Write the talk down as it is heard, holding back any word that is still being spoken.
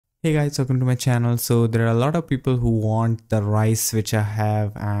Hey guys, welcome to my channel. So there are a lot of people who want the rice which I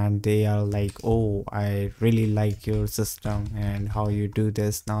have, and they are like, oh, I really like your system and how you do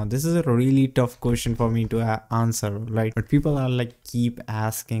this. Now this is a really tough question for me to answer, right? But people are like keep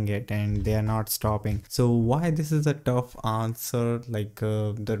asking it and they are not stopping. So why this is a tough answer?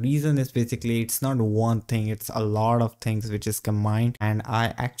 The reason is basically it's not one thing, it's a lot of things which is combined, and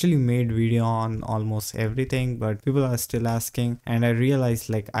I actually made video on almost everything, but people are still asking, and I realized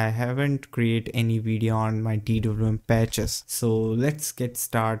like I haven't created any video on my DWM patches. So let's get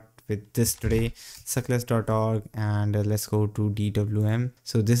started with this today. Suckless.org, and let's go to DWM.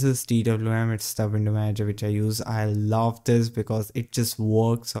 So this is DWM, it's the window manager which I use. I love this because it just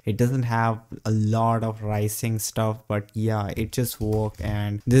works. It doesn't have a lot of rising stuff, but yeah, it just works,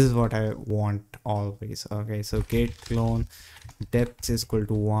 and this is what I want always. Okay, so git clone depth is equal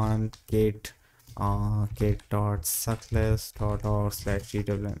to 1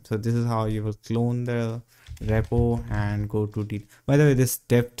 git.suckless.org/dwm. so this is how you will clone the repo and go to d. By the way, this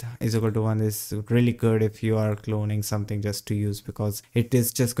depth is equal to 1 is really good if you are cloning something just to use, because it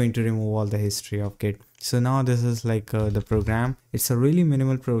is just going to remove all the history of git. So now this is like the program. It's a really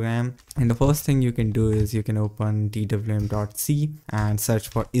minimal program, and the first thing you can do is you can open dwm.c and search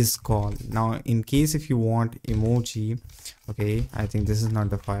for iscall. Now in case if you want emoji, okay, I think this is not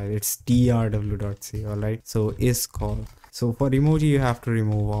the file, it's drw.c. all right, so iscall. So for emoji you have to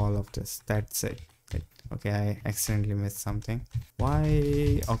remove all of this, that's it. Okay, I accidentally missed something.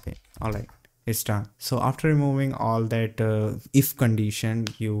 Why? Okay, all right, it's done. So after removing all that if condition,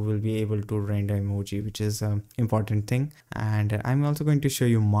 you will be able to render emoji, which is an important thing. And I'm also going to show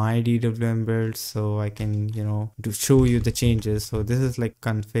you my DWM build so I can, to show you the changes. So this is like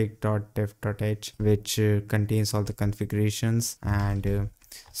config.def.h, which contains all the configurations, and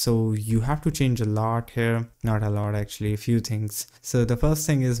so you have to change a lot here, not a lot actually, a few things. So the first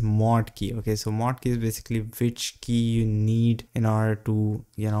thing is mod key. Okay, so mod key is basically which key you need in order to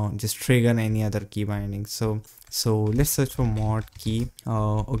just trigger any other key binding. So let's search for mod key.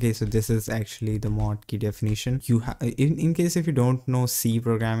 Okay, so this is actually the mod key definition. You have in case if you don't know C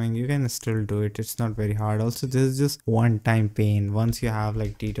programming, you can still do it, it's not very hard. Also, this is just one-time pain. Once you have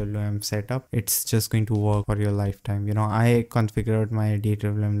like DWM setup, it's just going to work for your lifetime. I configured my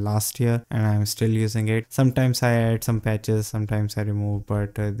DWM last year and I'm still using it. Sometimes I add some patches, sometimes I remove,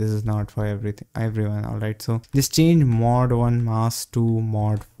 but this is not for everyone. All right, so just change mod 1 mask to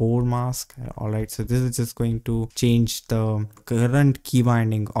mod 4 mask. All right, so this is just going to change the current key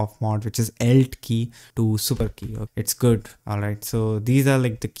binding of mod, which is alt key, to super key. Okay, it's good. All right, so these are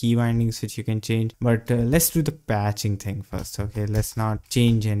like the key bindings which you can change, but let's do the patching thing first. Okay, let's not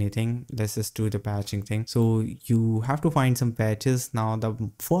change anything, let's just do the patching thing. So you have to find some patches. Now the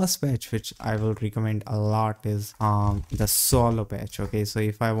first patch which I will recommend a lot is the solo patch. Okay, so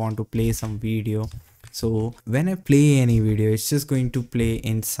if I want to play some video, so when I play any video, it's just going to play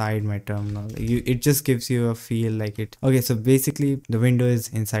inside my terminal. It just gives you a feel like it. Okay, so basically the window is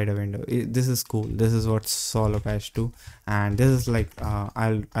inside a window. This is cool. This is what solo patch do, and this is like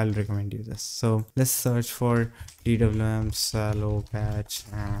I'll recommend you this. So let's search for DWM solo patch,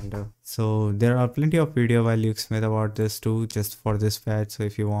 and so there are plenty of video by Luke Smith about this too, just for this patch. So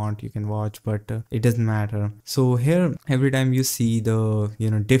if you want, you can watch, but it doesn't matter. So here, every time you see the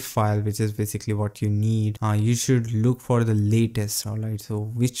diff file, which is basically what you need, you should look for the latest. All right, so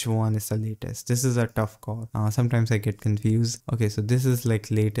which one is the latest? This is a tough call. Sometimes I get confused. Okay, so this is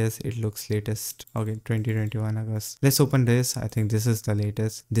like latest, it looks latest. Okay, 2021 August. Let's open this. I think this is the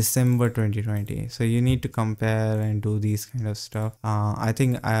latest, December 2020. So you need to compare and do these kind of stuff. I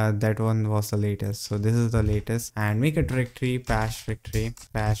think that one was the latest, so this is the latest. And make a directory, patch directory,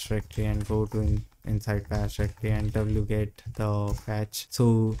 and go to inside patch directory and wget the patch.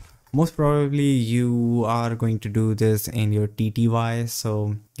 So most probably you are going to do this in your TTY,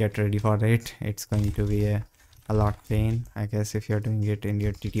 so get ready for it. It's going to be a lot of pain, I guess, if you're doing it in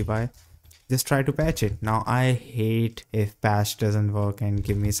your TTY. Just try to patch it. Now I hate if patch doesn't work and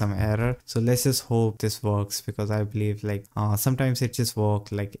give me some error, so let's just hope this works, because I believe like sometimes it just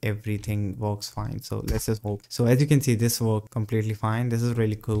works, like everything works fine. So let's just hope. So as you can see, this worked completely fine. This is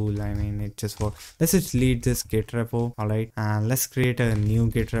really cool. I mean, it just worked. Let's just delete this git repo. All right, and let's create a new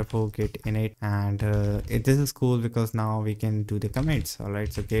git repo, git init, and this is cool because now we can do the commits. All right,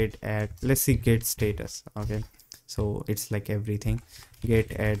 so git add, let's see git status. Okay, so it's like everything,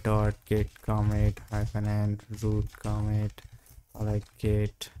 git add dot git commit -n root commit Alright,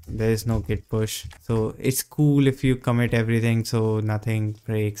 git. There is no git push. So it's cool if you commit everything so nothing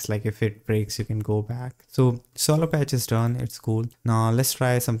breaks. Like if it breaks, you can go back. So solo patch is done. It's cool. Now let's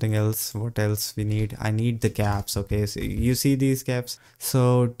try something else. What else we need? I need the gaps. Okay, so you see these gaps?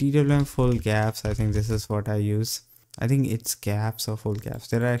 So DWM full gaps. I think this is what I use. I think it's gaps or full gaps.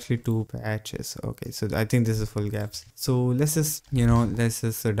 There are actually two patches. Okay, so I think this is full gaps. So let's just, let's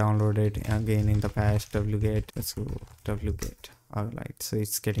just download it again in the patch wget. Let's go wget. Alright, so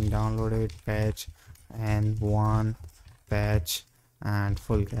it's getting downloaded, patch, and one patch and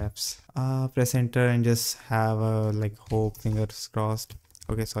full gaps. Press enter and just have a like hope, fingers crossed.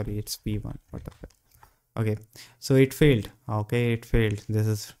 Okay, sorry, it's P1. What the fuck? Okay, so it failed. Okay, it failed. This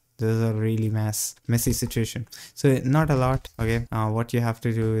is a really messy situation. So not a lot. Okay, what you have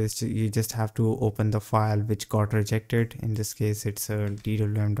to do is you just have to open the file which got rejected. In this case, it's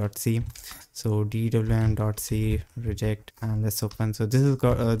dwm.c. So dwm.c reject, and let's open. So this is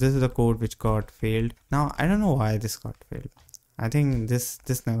the code which got failed. Now I don't know why this got failed. I think this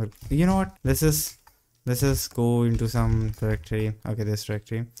never. You know what? Let's just go into some directory. Okay, this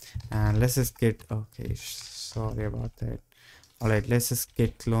directory, and let's just get. Okay, sorry about that. Alright, let's just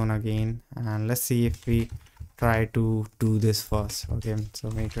git clone again, and let's see if we try to do this first. Okay,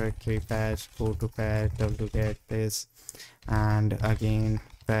 so make directory patch, go to patch, wget this, and again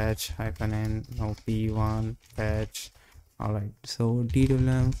patch -n, no p1 patch. Alright, so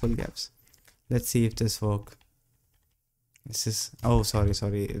dwm full gaps. Let's see if this work. This is, oh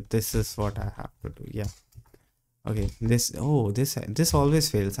sorry, this is what I have to do. Yeah, okay, this always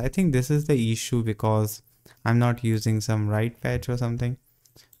fails. I think this is the issue because I'm not using some right patch or something.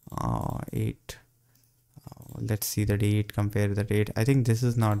 8. Let's see the date, compare the date. I think this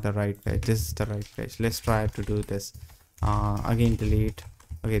is not the right patch. This is the right patch. Let's try to do this. Again delete.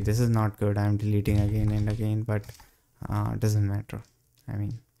 Okay, this is not good. I'm deleting again and again, but doesn't matter. I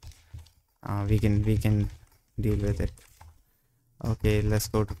mean, we can deal with it. Okay, let's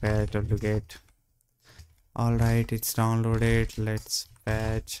go to patch wget. Alright, it's downloaded. Let's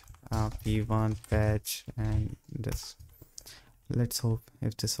patch p1 patch and this. Let's hope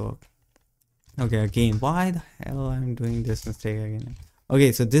if this works. Okay, again, why the hell I'm doing this mistake again?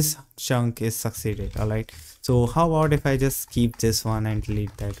 Okay, so this chunk is succeeded. Alright, so how about if I just keep this one and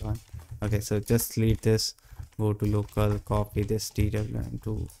delete that one? Okay, so just delete this, go to local, copy this dwm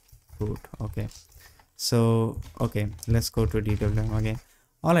to root. Okay, so okay, let's go to dwm again.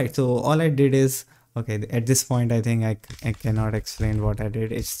 Alright, so all I did is, okay, at this point I think I cannot explain what I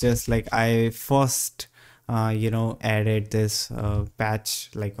did. It's just like I first added this patch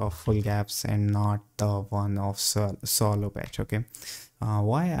like of full gaps and not the one of solo patch. Okay,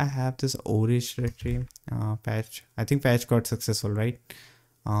 why I have this orish directory patch? I think patch got successful, right?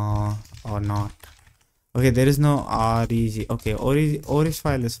 Or not? Okay, there is no reg. Okay, orish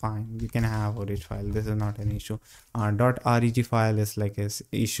file is fine. You can have orish file. This is not an issue. .reg file is like an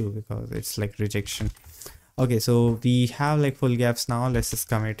issue because it's like rejection. Okay, so we have like full gaps now. Let's just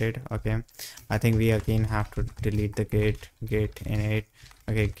commit it. Okay, I think we again have to delete the git init.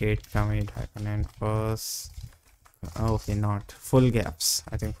 Okay, git commit -n first. Okay, not full gaps.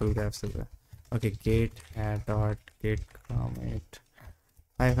 I think full gaps is there. Okay, git add dot git commit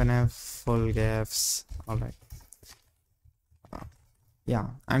 -f full gaps. Alright, yeah,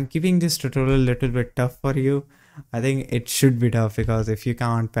 I'm keeping this tutorial a little bit tough for you. I think it should be tough because if you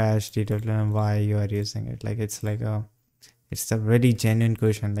can't patch dwm, why you are using it? Like it's a very genuine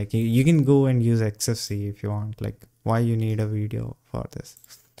question. Like you can go and use xfc if you want. Like why you need a video for this?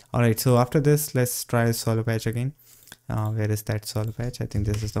 Alright, so after this, let's try solo patch again. Where is that solo patch? I think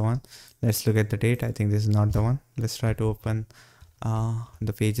this is the one. Let's look at the date. I think this is not the one. Let's try to open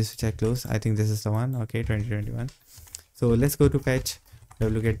the pages which I closed. I think this is the one. Okay, 2021. So let's go to patch,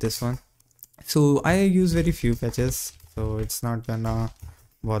 wget this one. So I use very few patches, so it's not gonna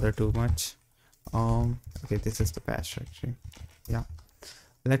bother too much. Okay, this is the patch directory. Yeah,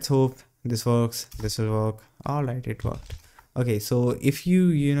 let's hope this works. This will work. All right, it worked. Okay, so if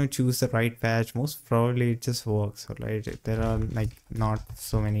you choose the right patch, most probably it just works. Right, there are like not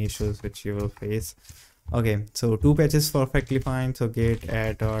so many issues which you will face. Okay, so 2 patches perfectly fine. So git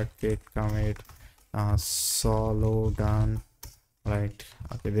add dot git commit solo done. Right,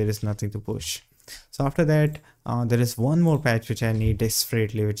 okay, there is nothing to push. So after that, there is one more patch which I need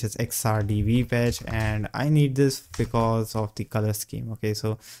desperately, which is xrdv patch, and I need this because of the color scheme. Okay,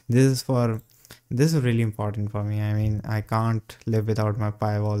 so this is really important for me. I mean, I can't live without my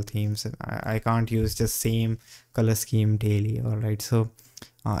firewall themes. I can't use just same color scheme daily. All right, so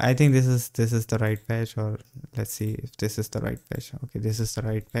I think this is the right patch, or let's see if this is the right patch. Okay, this is the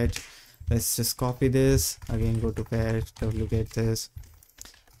right patch. let's just copy this again, go to patch wget this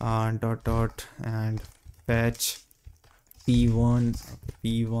dot dot and patch p1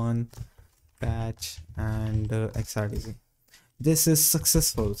 p1 patch and xrdc. This is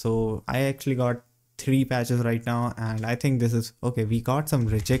successful. So I actually got 3 patches right now, and I think this is okay. We got some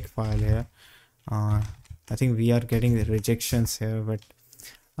reject file here. I think we are getting the rejections here, but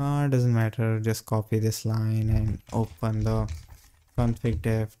doesn't matter. Just copy this line and open the config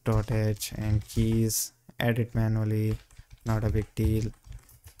def.h and keys, edit manually, not a big deal,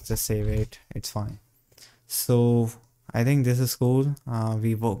 just save it, it's fine. So I think this is cool.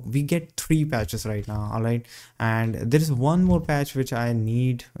 We get 3 patches right now. All right, and there is one more patch which I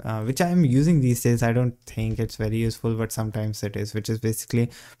need, which I am using these days. I don't think it's very useful, but sometimes it is, which is basically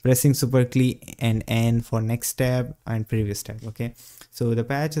pressing super key and N for next tab and previous tab. Okay, so the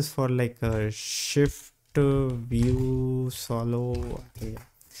patch is for like a shift view solo. Okay,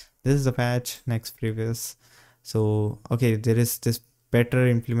 this is the patch, next previous. So okay, there is this better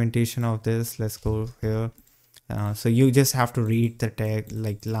implementation of this. Let's go here. So you just have to read the tag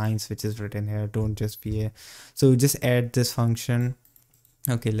like lines which is written here, don't just be a, so just add this function.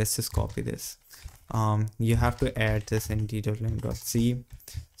 Okay, let's just copy this. You have to add this in dwm.c.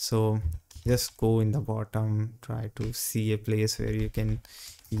 so just go in the bottom, try to see a place where you can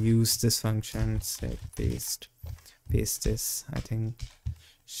use this function, set paste this, I think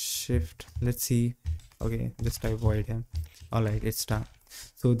shift, let's see. Okay, just type void here. All right, it's done.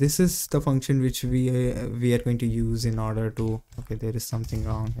 So this is the function which we are going to use in order to, okay, there is something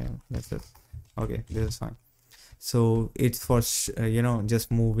wrong here, let's just, okay, this is fine. So it's for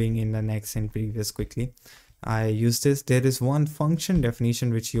just moving in the next and previous quickly. I use this. There is one function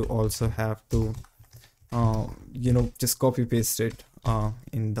definition which you also have to just copy paste it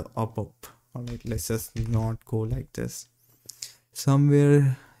in the up. All right, let's just not go like this.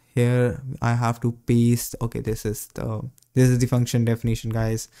 Somewhere here I have to paste. Okay, this is the function definition,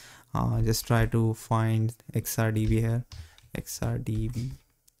 guys. Just try to find xrdb here, xrdb.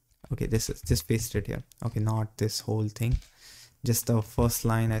 Okay, this is just paste it here. Okay, not this whole thing, just the first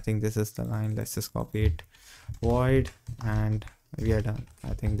line. I think this is the line. Let's just copy it, void, and we are done.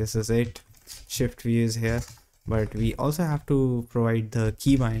 I think this is it. Shift view is here, but we also have to provide the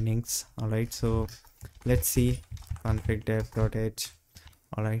key bindings. All right, so let's see config def.h.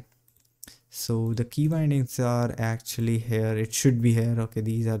 all right, so the key bindings are actually here. It should be here. Okay,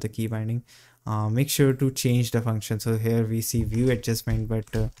 these are the key binding. Make sure to change the function. So here we see view adjustment,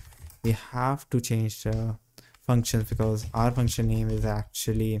 but we have to change the functions because our function name is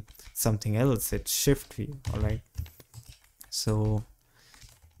actually something else. It's shift view. All right, so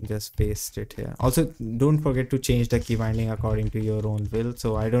just paste it here. Also, don't forget to change the key binding according to your own will.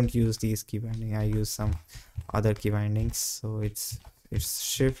 So I don't use these key binding, I use some other key bindings. So it's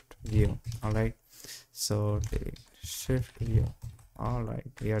shift view. All right, so shift view. All right,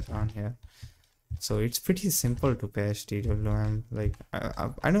 we are done here. So it's pretty simple to patch DWM. Like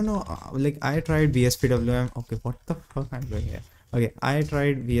I don't know, like I tried VSPWM. Okay, what the fuck I'm doing here? Okay, I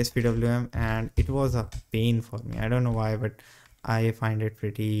tried VSPWM and it was a pain for me. I don't know why, but I find it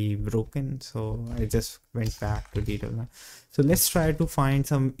pretty broken, so I just went back to DWM. So let's try to find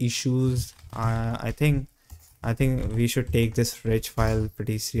some issues. I think we should take this reg file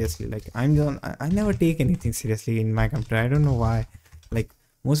pretty seriously. Like I never take anything seriously in my computer. I don't know why. Like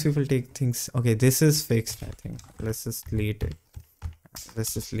most people take things. Okay, this is fixed. I think let's just delete it.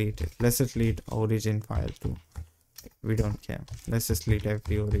 Let's just delete origin file too. We don't care. Let's just delete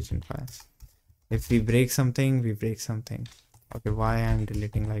every origin file. If we break something, we break something. Okay, why I'm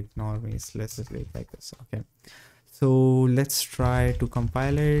deleting like normies? Let's just delete like this. Okay, so let's try to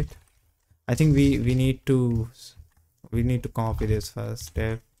compile it. I think we need to copy this first.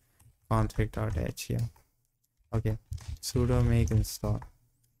 Def config.h. Yeah. Okay, sudo make install,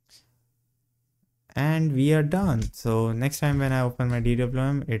 and we are done. So next time when I open my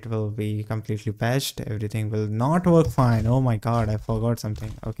DWM, it will be completely patched. Everything will not work fine. Oh my god, I forgot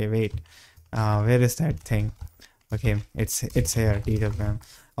something. Okay, wait, where is that thing? Okay, it's here, DWM.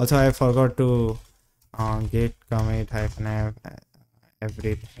 Also, I forgot to git commit -f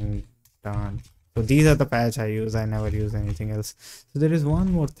everything done. So these are the patch I use. I never use anything else. So there is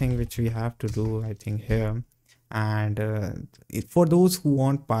one more thing which we have to do, I think, here. And for those who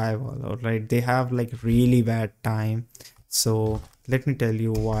want firewall, all right, they have like really bad time. So let me tell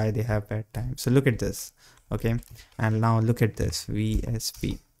you why they have bad time. So look at this. Okay, and now look at this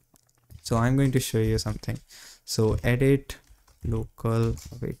VSP. So I'm going to show you something. So edit local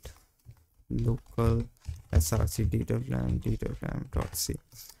src dwm.c.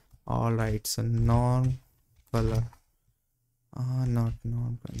 all right, so non color Not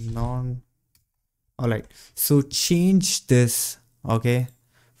non. All right, so change this, okay,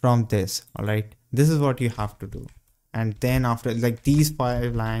 from this. All right, this is what you have to do, and then after, like, these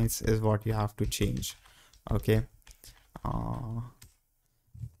 5 lines is what you have to change. Okay, uh,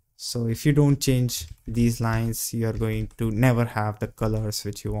 so if you don't change these lines, you are going to never have the colors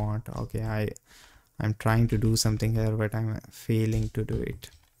which you want. Okay, I'm trying to do something here, but I'm failing to do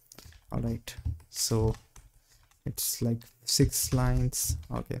it. All right, so it's like 6 lines.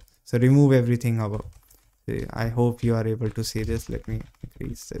 Okay, so remove everything above. I hope you are able to see this. Let me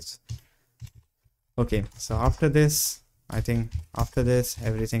increase this. Okay, so after this, I think after this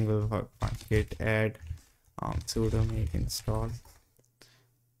everything will work fine. Git add sudo make install.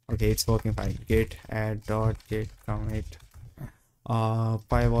 Okay, it's working fine. Git add dot git commit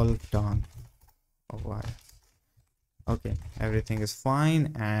firewall done. Oh, why? Okay, everything is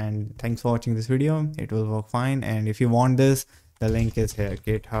fine, and thanks for watching this video. It will work fine, and if you want this, the link is here,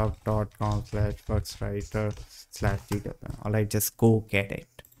 github.com/bugswriter/development. All right, just go get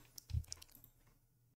it.